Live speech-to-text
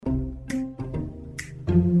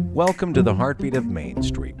Welcome to the Heartbeat of Main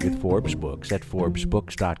Street with Forbes Books at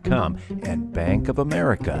ForbesBooks.com and Bank of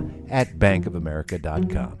America at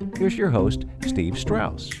BankofAmerica.com. Here's your host, Steve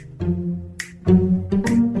Strauss.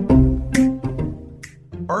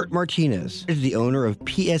 Art Martinez is the owner of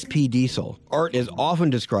PSP Diesel. Art is often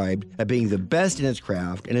described as being the best in his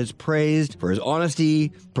craft and is praised for his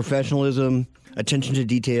honesty, professionalism, attention to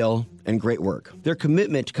detail, and great work. Their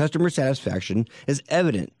commitment to customer satisfaction is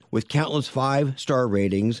evident with countless 5-star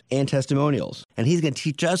ratings and testimonials. And he's going to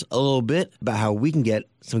teach us a little bit about how we can get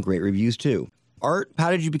some great reviews too. Art,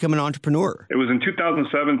 how did you become an entrepreneur? It was in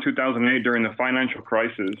 2007, 2008 during the financial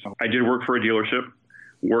crisis. I did work for a dealership.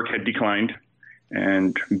 Work had declined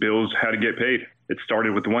and bills had to get paid. It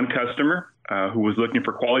started with one customer who was looking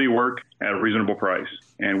for quality work at a reasonable price,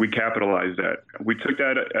 and we capitalized that. We took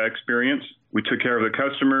that experience, we took care of the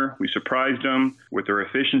customer, we surprised them with their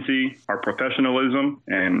efficiency, our professionalism,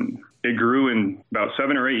 and it grew in about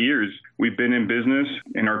 7 or 8 years. We've been in business.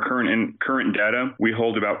 In our current data, we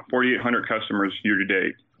hold about 4,800 customers year to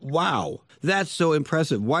date. Wow, that's so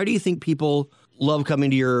impressive. Why do you think people love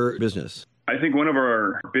coming to your business? I think one of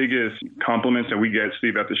our biggest compliments that we get,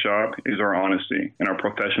 Steve, at the shop is our honesty and our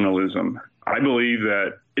professionalism. I believe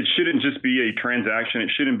that it shouldn't just be a transaction. It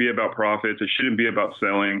shouldn't be about profits. It shouldn't be about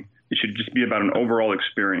selling. It should just be about an overall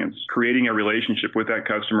experience, creating a relationship with that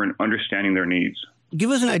customer and understanding their needs. Give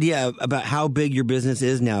us an idea about how big your business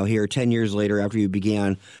is now here 10 years later after you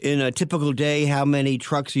began. In a typical day, how many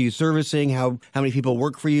trucks are you servicing? How many people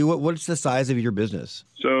work for you? What's the size of your business?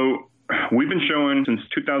 So we've been showing since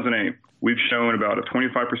 2008. We've shown about a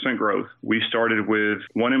 25% growth. We started with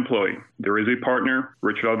one employee. There is a partner,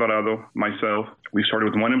 Richard Alvarado, myself. We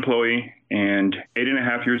started with one employee, and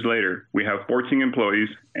 8.5 years later, we have 14 employees,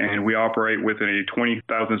 and we operate within a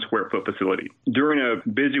 20,000 square foot facility. During a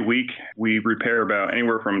busy week, we repair about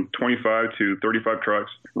anywhere from 25 to 35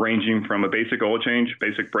 trucks, ranging from a basic oil change,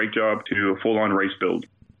 basic brake job, to a full-on race build.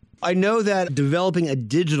 I know that developing a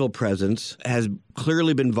digital presence has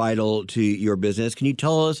clearly been vital to your business. Can you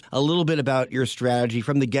tell us a little bit about your strategy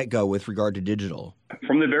from the get-go with regard to digital?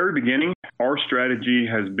 From the very beginning, our strategy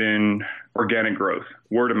has been organic growth,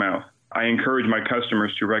 word of mouth. I encourage my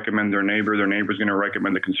customers to recommend their neighbor. Their neighbor's going to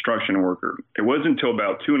recommend the construction worker. It wasn't until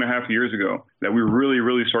about 2.5 years ago that we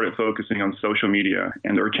really started focusing on social media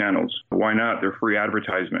and their channels. Why not? They're free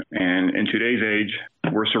advertisement. And in today's age,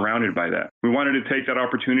 we're surrounded by that. We wanted to take that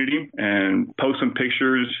opportunity and post some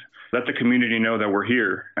pictures, let the community know that we're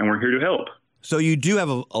here and we're here to help. So you do have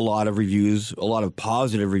a lot of reviews, a lot of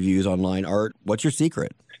positive reviews online. Art, what's your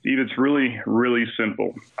secret? Steve, it's really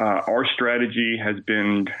simple. Our strategy has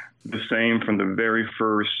been the same from the very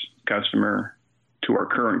first customer to our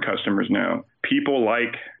current customers now. People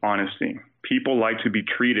like honesty. People like to be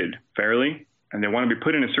treated fairly, and they want to be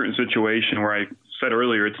put in a certain situation where I said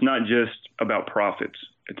earlier, it's not just about profits.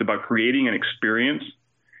 It's about creating an experience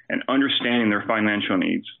and understanding their financial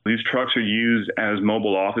needs. These trucks are used as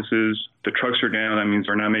mobile offices. The trucks are down. That means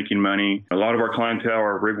they're not making money. A lot of our clientele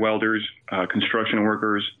are rig welders, construction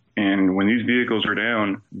workers. And when these vehicles are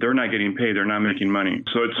down, they're not getting paid. They're not making money.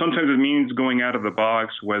 So sometimes it means going out of the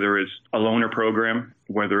box, whether it's a loaner program,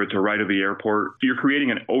 whether it's a ride to the airport. You're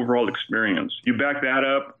creating an overall experience. You back that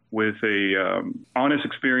up with a honest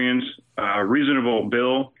experience, a reasonable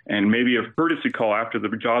bill, and maybe a courtesy call after the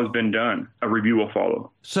job's been done. A review will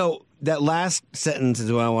follow. So that last sentence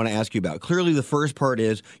is what I want to ask you about. Clearly, the first part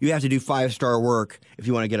is you have to do 5-star work if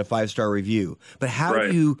you want to get a 5-star review. But how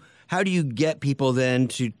do you get people then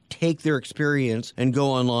to take their experience and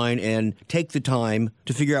go online and take the time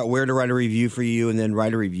to figure out where to write a review for you and then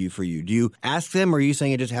write a review for you? Do you ask them, or are you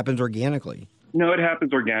saying it just happens organically? No, it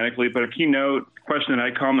happens organically, but a keynote question that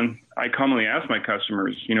I commonly ask my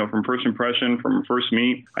customers, from first impression, from first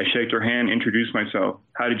meet, I shake their hand, introduce myself.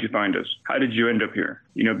 How did you find us? How did you end up here?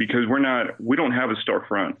 Because we don't have a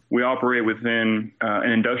storefront. We operate within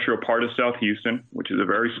an industrial part of South Houston, which is a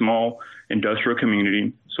very small industrial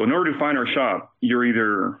community. So in order to find our shop, you're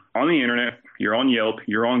either on the internet, you're on Yelp,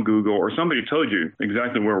 you're on Google, or somebody told you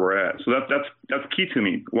exactly where we're at. So that's key to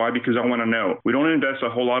me. Why? Because I want to know. We don't invest a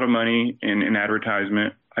whole lot of money in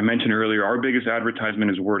advertisement. I mentioned earlier, our biggest advertisement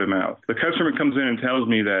is word of mouth. The customer comes in and tells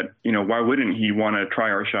me that, why wouldn't he want to try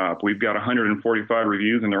our shop? We've got 145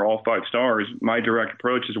 reviews and they're all 5 stars. My direct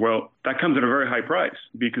approach is, well, that comes at a very high price,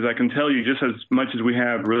 because I can tell you just as much as we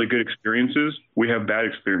have really good experiences, we have bad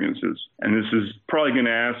experiences. And this is probably going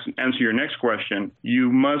to answer your next question.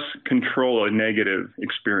 You must control a negative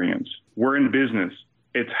experience. We're in business.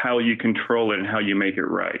 It's how you control it and how you make it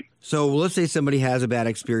right. So let's say somebody has a bad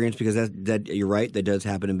experience, because that you're right, that does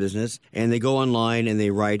happen in business, and they go online and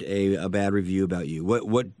they write a bad review about you.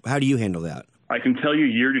 How do you handle that? I can tell you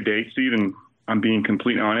year to date, Stephen, I'm being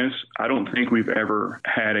completely honest, I don't think we've ever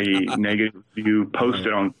had a negative review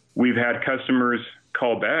posted on. We've had customers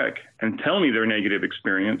call back and tell me their negative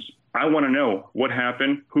experience. I want to know what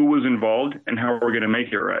happened, who was involved, and how we're going to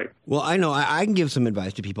make it right. Well, I know I can give some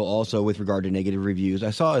advice to people also with regard to negative reviews.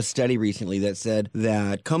 I saw a study recently that said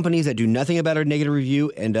that companies that do nothing about a negative review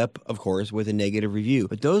end up, of course, with a negative review.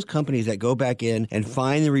 But those companies that go back in and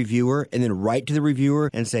find the reviewer and then write to the reviewer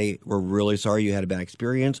and say, we're really sorry you had a bad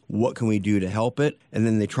experience. What can we do to help it? And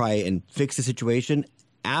then they try and fix the situation.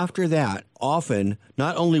 After that, often,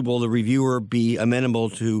 not only will the reviewer be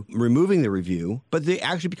amenable to removing the review, but they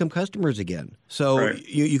actually become customers again. So right.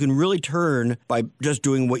 you can really turn, by just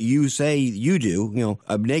doing what you say you do,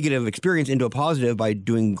 a negative experience into a positive by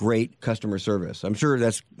doing great customer service. I'm sure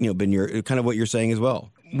that's been your kind of what you're saying as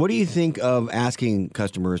well. What do you think of asking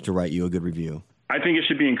customers to write you a good review? I think it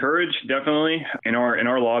should be encouraged, definitely. In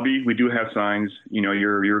our lobby, we do have signs,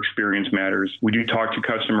 your experience matters. We do talk to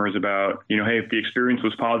customers about, hey, if the experience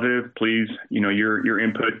was positive, please, your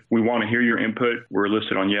input. We want to hear your input. We're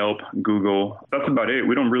listed on Yelp, Google. That's about it.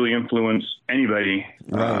 We don't really influence anybody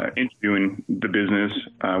into doing the business.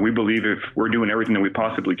 We believe if we're doing everything that we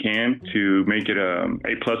possibly can to make it a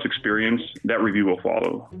A+ experience, that review will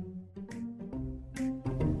follow.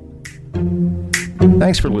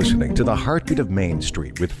 Thanks for listening to The Heartbeat of Main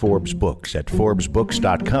Street with Forbes Books at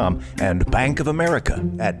ForbesBooks.com and Bank of America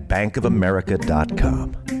at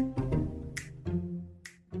BankofAmerica.com.